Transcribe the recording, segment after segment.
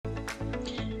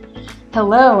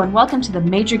Hello, and welcome to the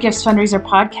Major Gifts Fundraiser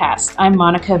podcast. I'm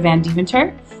Monica Van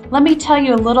Deventer. Let me tell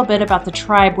you a little bit about the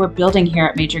tribe we're building here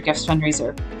at Major Gifts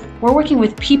Fundraiser. We're working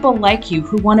with people like you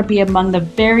who want to be among the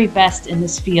very best in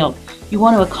this field. You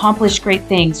want to accomplish great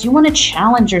things. You want to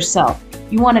challenge yourself.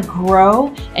 You want to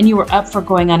grow, and you are up for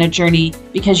going on a journey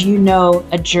because you know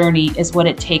a journey is what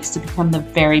it takes to become the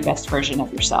very best version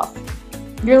of yourself.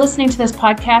 You're listening to this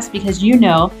podcast because you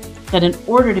know that in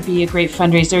order to be a great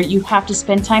fundraiser, you have to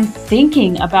spend time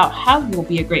thinking about how you'll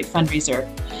be a great fundraiser.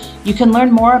 You can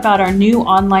learn more about our new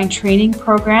online training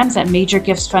programs at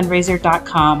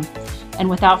majorgiftsfundraiser.com. And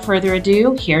without further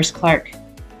ado, here's Clark.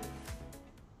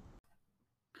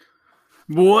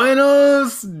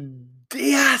 Buenos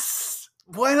dias.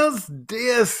 Buenos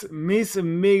dias, mis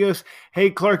amigos. Hey,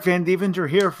 Clark Van Deventer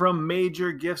here from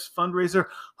Major Gifts Fundraiser.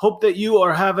 Hope that you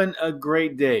are having a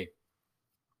great day.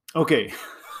 Okay.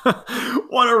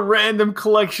 What a random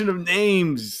collection of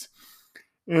names.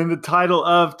 In the title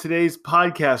of today's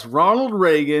podcast, Ronald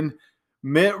Reagan,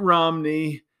 Mitt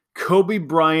Romney, Kobe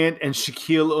Bryant, and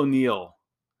Shaquille O'Neal.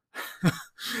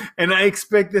 And I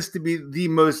expect this to be the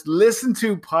most listened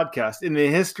to podcast in the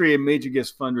history of Major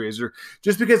Gifts Fundraiser,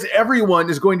 just because everyone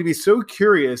is going to be so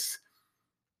curious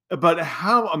about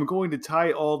how I'm going to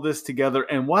tie all this together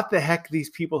and what the heck these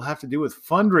people have to do with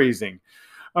fundraising.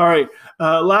 All right.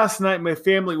 Last night, my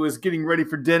family was getting ready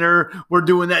for dinner. We're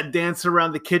doing that dance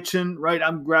around the kitchen, right?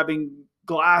 I'm grabbing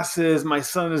glasses. My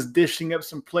son is dishing up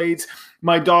some plates.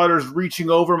 My daughter's reaching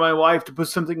over my wife to put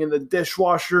something in the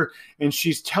dishwasher, and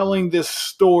she's telling this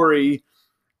story.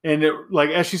 And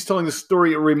as she's telling the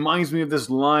story, it reminds me of this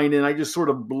line, and I just sort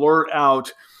of blurt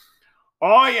out,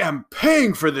 "I am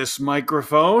paying for this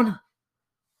microphone."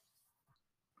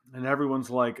 And everyone's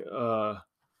like,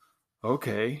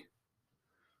 okay.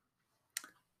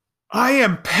 I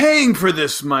am paying for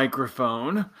this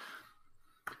microphone.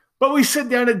 But we sit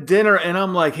down at dinner and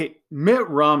I'm like, hey, Mitt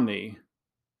Romney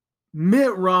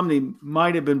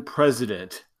might have been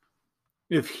president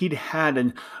if he'd had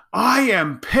an I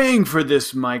am paying for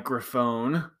this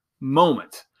microphone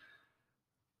moment.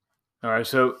 All right,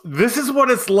 so this is what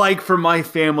it's like for my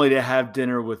family to have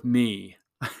dinner with me.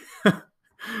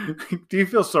 Do you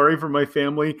feel sorry for my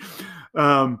family?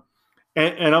 And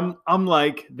I'm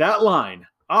like, that line,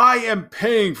 I am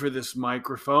paying for this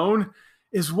microphone,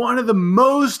 is one of the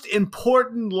most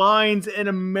important lines in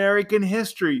American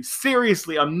history.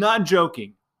 Seriously, I'm not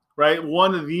joking, right?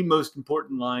 One of the most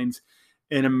important lines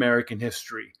in American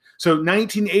history. So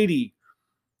 1980,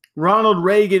 Ronald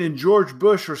Reagan and George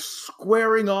Bush are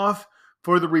squaring off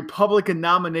for the Republican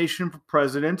nomination for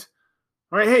president.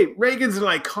 All right, hey, Reagan's an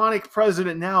iconic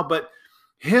president now, but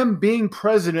him being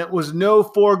president was no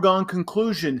foregone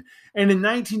conclusion. And in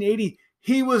 1980,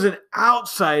 he was an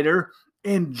outsider,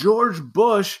 and George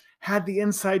Bush had the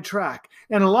inside track.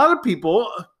 And a lot of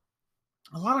people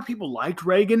liked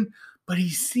Reagan, but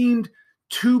he seemed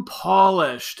too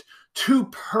polished, too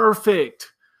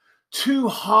perfect, too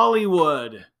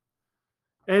Hollywood.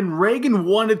 And Reagan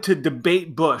wanted to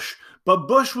debate Bush, but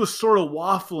Bush was sort of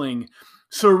waffling.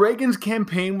 So Reagan's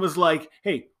campaign was like,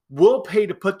 hey, we'll pay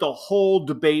to put the whole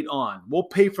debate on. We'll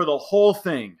pay for the whole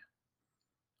thing.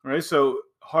 All right, so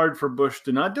hard for Bush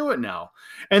to not do it now.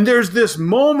 And there's this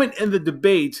moment in the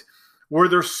debate where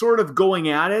they're sort of going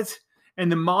at it,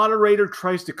 and the moderator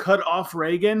tries to cut off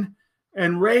Reagan,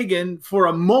 and Reagan, for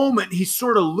a moment, he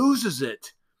sort of loses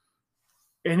it.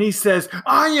 And he says,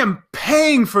 I am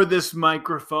paying for this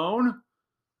microphone.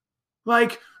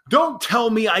 Like, don't tell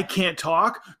me I can't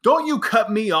talk. Don't you cut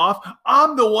me off.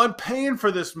 I'm the one paying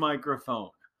for this microphone.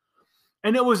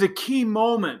 And it was a key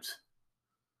moment.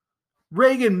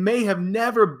 Reagan may have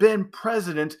never been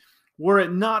president were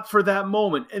it not for that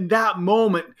moment. In that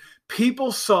moment,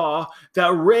 people saw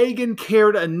that Reagan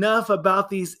cared enough about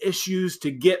these issues to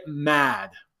get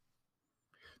mad.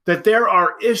 That there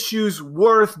are issues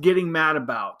worth getting mad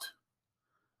about.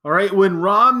 All right, when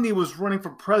Romney was running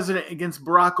for president against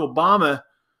Barack Obama,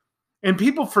 and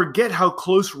people forget how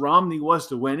close Romney was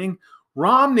to winning,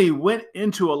 Romney went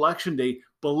into Election Day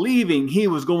believing he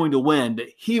was going to win, that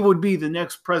he would be the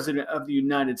next president of the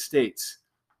United States.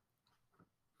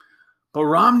 But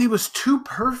Romney was too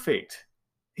perfect.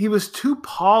 He was too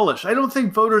polished. I don't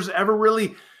think voters ever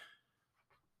really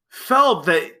felt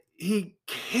that he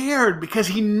cared because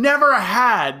he never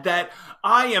had that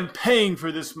I am paying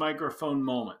for this microphone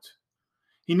moment.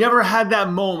 He never had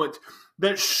that moment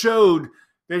that showed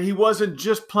that he wasn't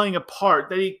just playing a part,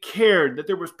 that he cared, that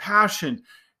there was passion.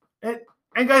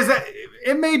 And guys,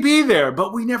 it may be there,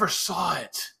 but we never saw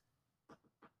it.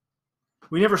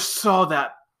 We never saw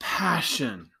that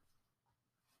passion.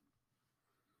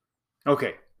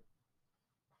 Okay.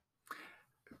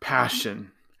 passion.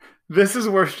 This is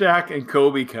where Shaq and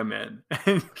Kobe come in.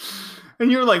 And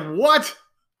you're like, what?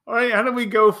 All right, how do we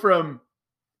go from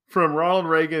Ronald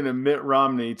Reagan and Mitt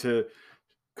Romney to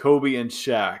Kobe and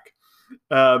Shaq?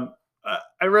 I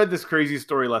read this crazy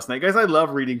story last night. Guys, I love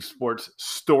reading sports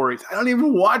stories. I don't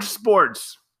even watch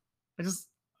sports. I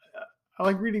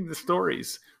like reading the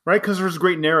stories, right? Because there's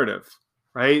great narrative,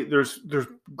 right?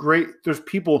 There's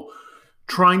people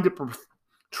trying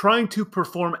to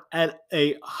perform at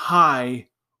a high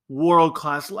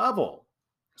world-class level.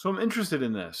 So I'm interested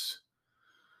in this.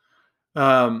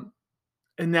 And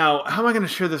now, how am I going to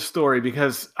share this story?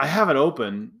 Because I have it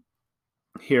open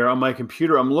here on my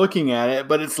computer. I'm looking at it,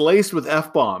 but it's laced with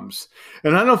F-bombs.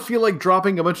 And I don't feel like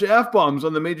dropping a bunch of F-bombs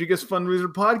on the Major Gifts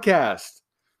Fundraiser podcast.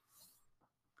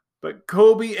 But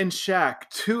Kobe and Shaq,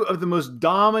 two of the most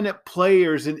dominant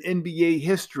players in NBA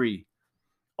history,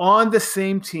 on the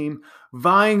same team,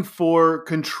 vying for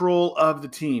control of the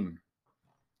team.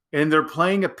 And they're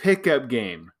playing a pickup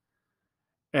game.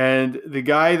 And the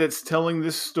guy that's telling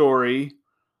this story,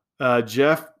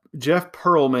 Jeff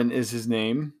Pearlman is his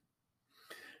name.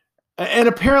 And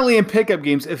apparently in pickup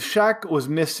games, if Shaq was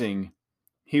missing,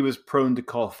 he was prone to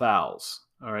call fouls.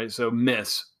 All right, so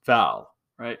miss, foul.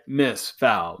 Right? Miss,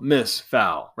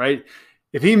 foul, right?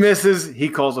 If he misses, he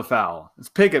calls a foul. It's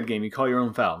a pickup game. You call your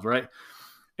own fouls, right?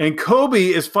 And Kobe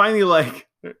is finally like,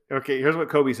 okay, here's what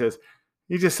Kobe says.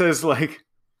 He just says, like,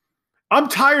 I'm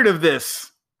tired of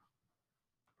this.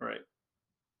 Right?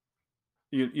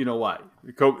 You know why.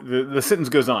 The sentence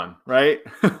goes on, right?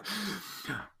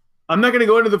 I'm not going to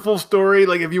go into the full story.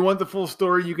 Like, if you want the full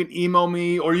story, you can email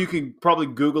me or you can probably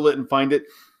Google it and find it.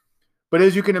 But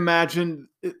as you can imagine,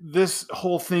 this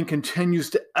whole thing continues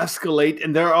to escalate,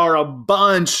 and there are a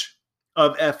bunch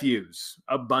of FUs,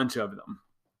 a bunch of them.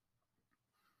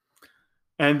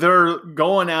 And they're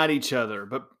going at each other,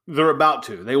 but they're about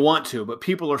to. They want to, but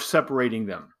people are separating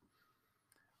them.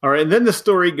 All right, and then the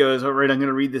story goes, all right, I'm going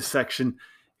to read this section.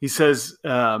 He says,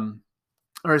 all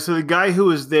right, so the guy who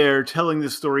was there telling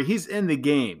this story, he's in the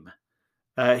game.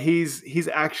 He's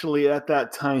actually, at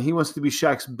that time, he wants to be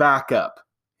Shaq's backup.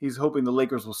 He's hoping the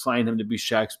Lakers will sign him to be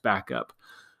Shaq's backup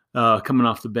coming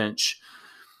off the bench.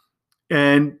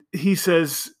 And he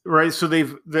says, right, so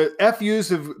the FUs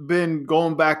have been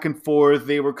going back and forth.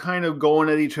 They were kind of going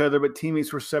at each other, but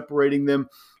teammates were separating them.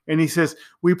 And he says,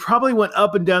 we probably went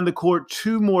up and down the court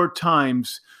 2 more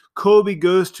times. Kobe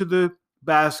goes to the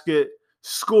basket,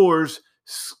 scores,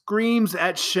 screams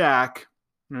at Shaq.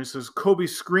 And he says, Kobe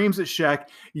screams at Shaq,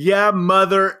 yeah,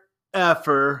 mother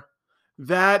effer,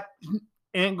 that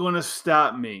ain't going to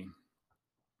stop me.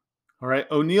 All right.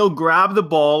 O'Neal grabbed the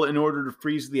ball in order to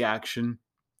freeze the action.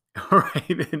 All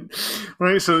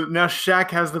right. So now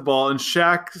Shaq has the ball, and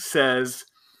Shaq says,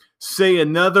 say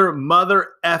another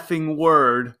mother effing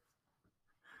word.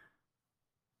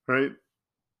 Right.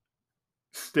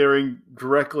 Staring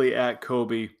directly at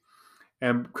Kobe.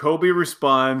 And Kobe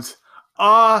responds,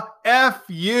 F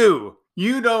you.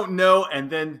 You don't know. And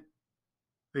then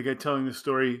the guy telling the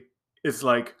story is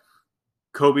like,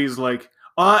 Kobe's like,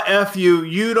 F you,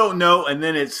 you don't know. And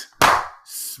then it's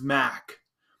smack.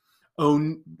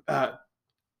 Shaquille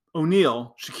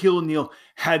O'Neal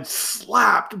had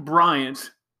slapped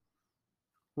Bryant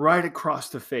right across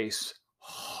the face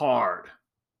hard.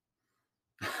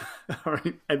 All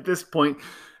right. At this point,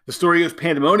 the story goes,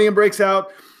 pandemonium breaks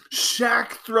out.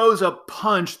 Shaq throws a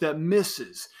punch that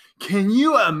misses. Can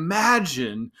you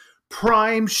imagine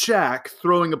prime Shaq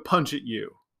throwing a punch at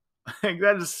you? Like,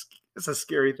 that's a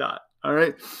scary thought. All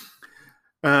right.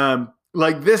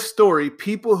 Like this story,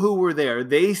 people who were there,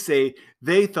 they say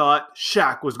they thought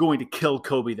Shaq was going to kill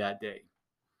Kobe that day.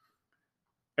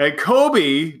 And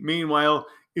Kobe, meanwhile,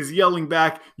 is yelling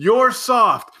back, you're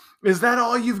soft. Is that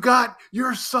all you've got?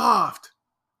 You're soft.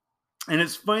 And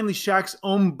it's finally Shaq's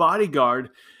own bodyguard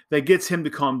that gets him to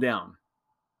calm down.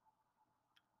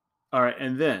 All right.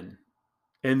 And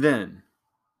then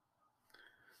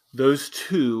those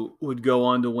two would go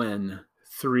on to win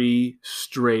 3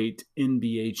 straight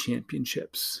NBA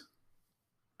championships.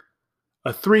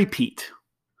 A three-peat.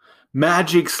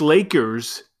 Magic's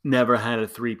Lakers never had a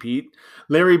three-peat.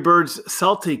 Larry Bird's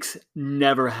Celtics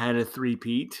never had a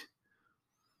three-peat.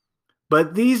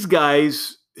 But these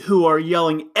guys who are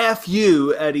yelling F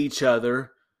you at each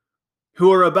other,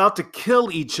 who are about to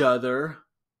kill each other,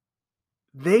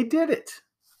 they did it.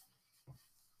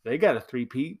 They got a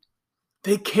three-peat.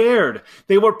 They cared.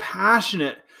 They were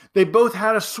passionate. They both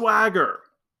had a swagger.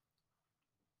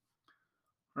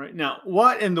 Right now,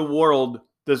 what in the world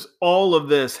does all of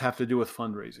this have to do with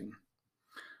fundraising?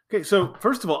 Okay, so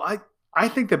first of all, I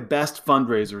think the best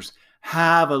fundraisers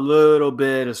have a little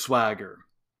bit of swagger.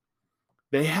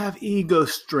 They have ego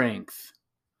strength.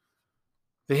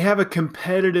 They have a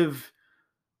competitive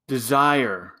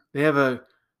desire. They have a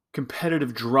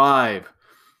competitive drive.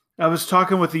 I was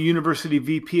talking with the university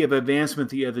VP of advancement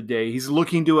the other day. He's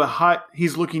looking to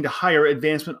hire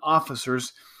advancement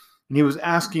officers, and he was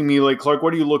asking me, like, Clark,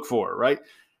 what do you look for, right?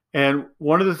 And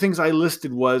one of the things I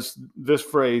listed was this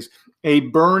phrase, a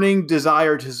burning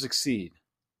desire to succeed.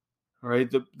 All right,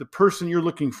 the person you're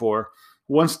looking for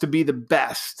wants to be the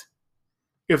best.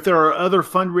 If there are other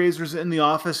fundraisers in the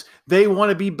office, they want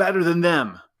to be better than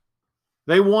them.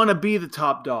 They want to be the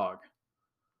top dog.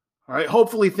 All right,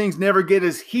 hopefully things never get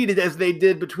as heated as they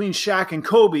did between Shaq and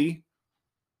Kobe,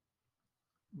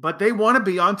 but they want to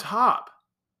be on top.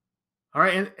 All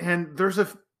right, and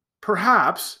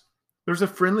perhaps there's a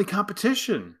friendly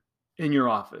competition in your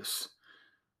office.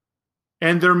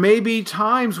 And there may be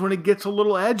times when it gets a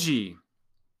little edgy.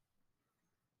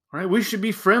 All right, we should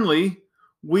be friendly.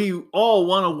 We all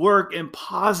want to work in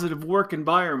positive work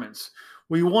environments.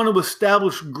 We want to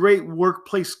establish great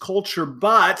workplace culture,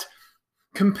 but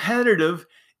competitive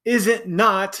isn't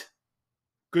not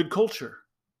good culture.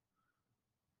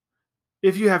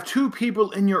 If you have two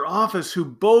people in your office who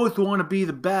both want to be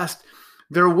the best,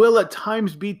 there will at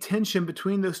times be tension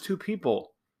between those two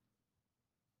people.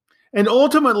 And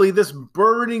ultimately, this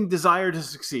burning desire to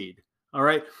succeed, all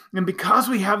right? And because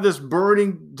we have this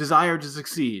burning desire to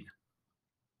succeed,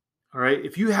 all right,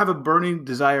 if you have a burning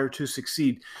desire to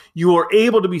succeed, you are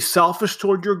able to be selfish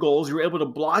toward your goals. You're able to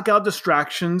block out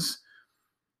distractions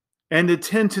and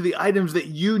attend to the items that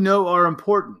you know are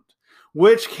important,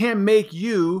 which can make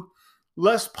you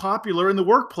less popular in the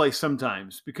workplace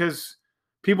sometimes because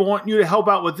people want you to help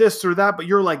out with this or that, but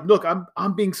you're like, look,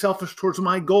 I'm being selfish towards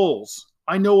my goals.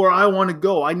 I know where I want to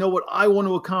go. I know what I want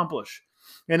to accomplish.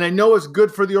 And I know it's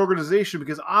good for the organization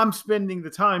because I'm spending the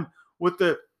time with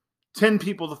the 10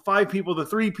 people, the 5 people, the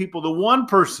 3 people, the 1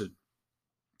 person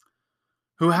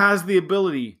who has the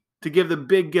ability to give the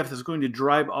big gift that's going to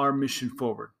drive our mission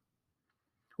forward.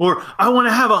 Or I want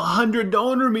to have 100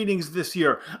 donor meetings this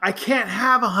year. I can't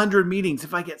have 100 meetings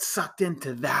if I get sucked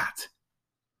into that.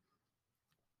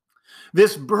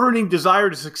 This burning desire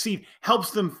to succeed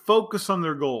helps them focus on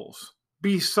their goals,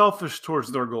 be selfish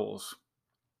towards their goals.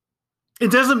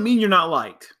 It doesn't mean you're not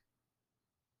liked.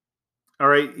 All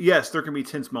right, yes, there can be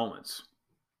tense moments.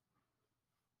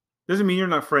 Doesn't mean you're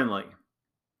not friendly.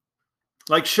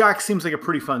 Like Shaq seems like a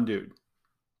pretty fun dude,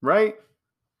 right?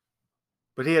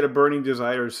 But he had a burning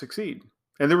desire to succeed.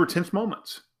 And there were tense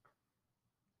moments.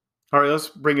 All right, let's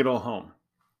bring it all home.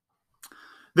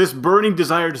 This burning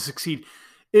desire to succeed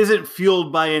isn't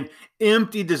fueled by an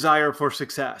empty desire for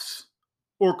success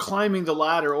or climbing the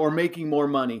ladder or making more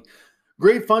money.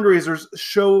 Great fundraisers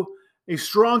show a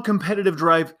strong competitive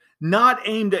drive not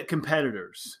aimed at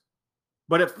competitors,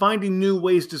 but at finding new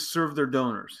ways to serve their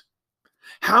donors.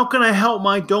 How can I help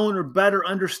my donor better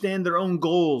understand their own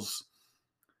goals?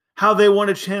 How they want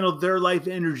to channel their life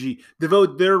energy,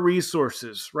 devote their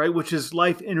resources, right? Which is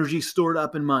life energy stored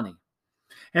up in money.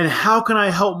 And how can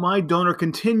I help my donor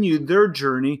continue their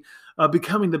journey of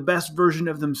becoming the best version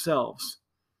of themselves?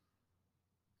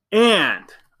 And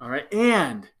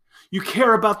you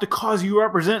care about the cause you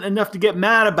represent enough to get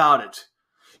mad about it.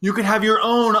 You can have your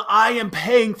own I am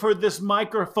paying for this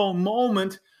microphone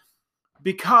moment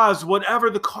because whatever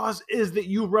the cause is that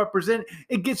you represent,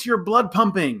 it gets your blood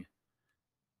pumping.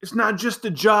 It's not just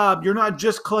a job. You're not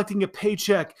just collecting a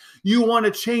paycheck. You want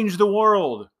to change the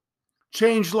world,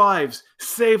 change lives,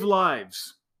 save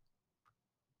lives.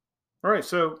 All right,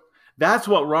 so that's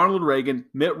what Ronald Reagan,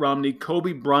 Mitt Romney,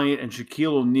 Kobe Bryant, and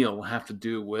Shaquille O'Neal have to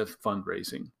do with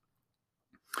fundraising.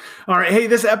 All right, hey,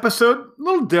 this episode, a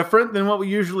little different than what we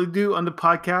usually do on the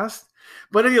podcast.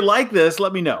 But if you like this,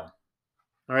 let me know.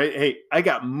 All right, hey, I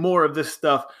got more of this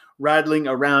stuff rattling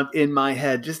around in my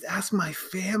head. Just ask my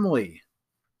family.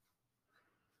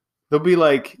 They'll be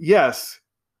like, yes,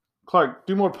 Clark,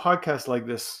 do more podcasts like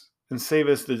this and save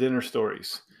us the dinner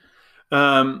stories.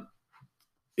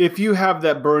 If you have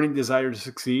that burning desire to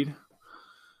succeed,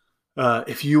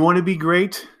 if you want to be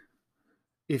great,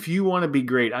 I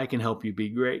can help you be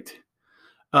great.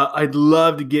 I'd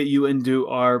love to get you into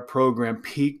our program,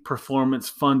 Peak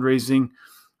Performance Fundraising,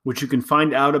 which you can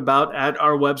find out about at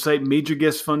our website,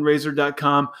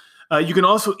 majorgiftsfundraiser.com. You can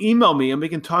also email me and we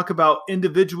can talk about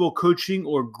individual coaching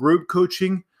or group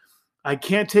coaching. I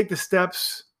can't take the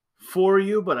steps for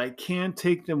you, but I can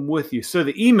take them with you. So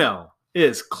the email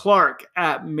is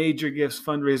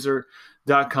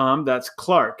clark@majorgiftsfundraiser.com. That's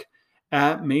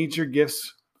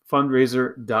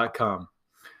clark@majorgiftsfundraiser.com.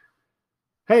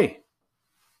 Hey,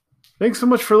 thanks so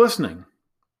much for listening.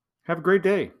 Have a great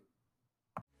day.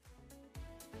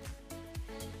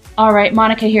 All right,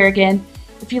 Monica here again.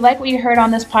 If you like what you heard on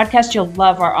this podcast, you'll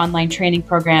love our online training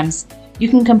programs. You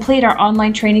can complete our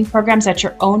online training programs at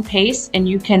your own pace, and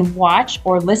you can watch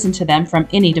or listen to them from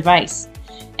any device.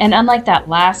 And unlike that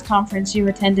last conference you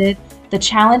attended, the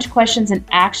challenge questions and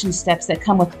action steps that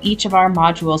come with each of our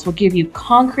modules will give you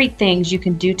concrete things you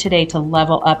can do today to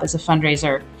level up as a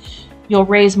fundraiser. You'll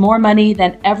raise more money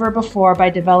than ever before by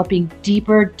developing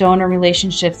deeper donor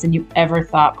relationships than you ever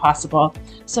thought possible.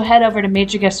 So head over to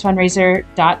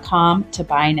majorgiftsfundraiser.com to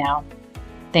buy now.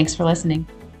 Thanks for listening.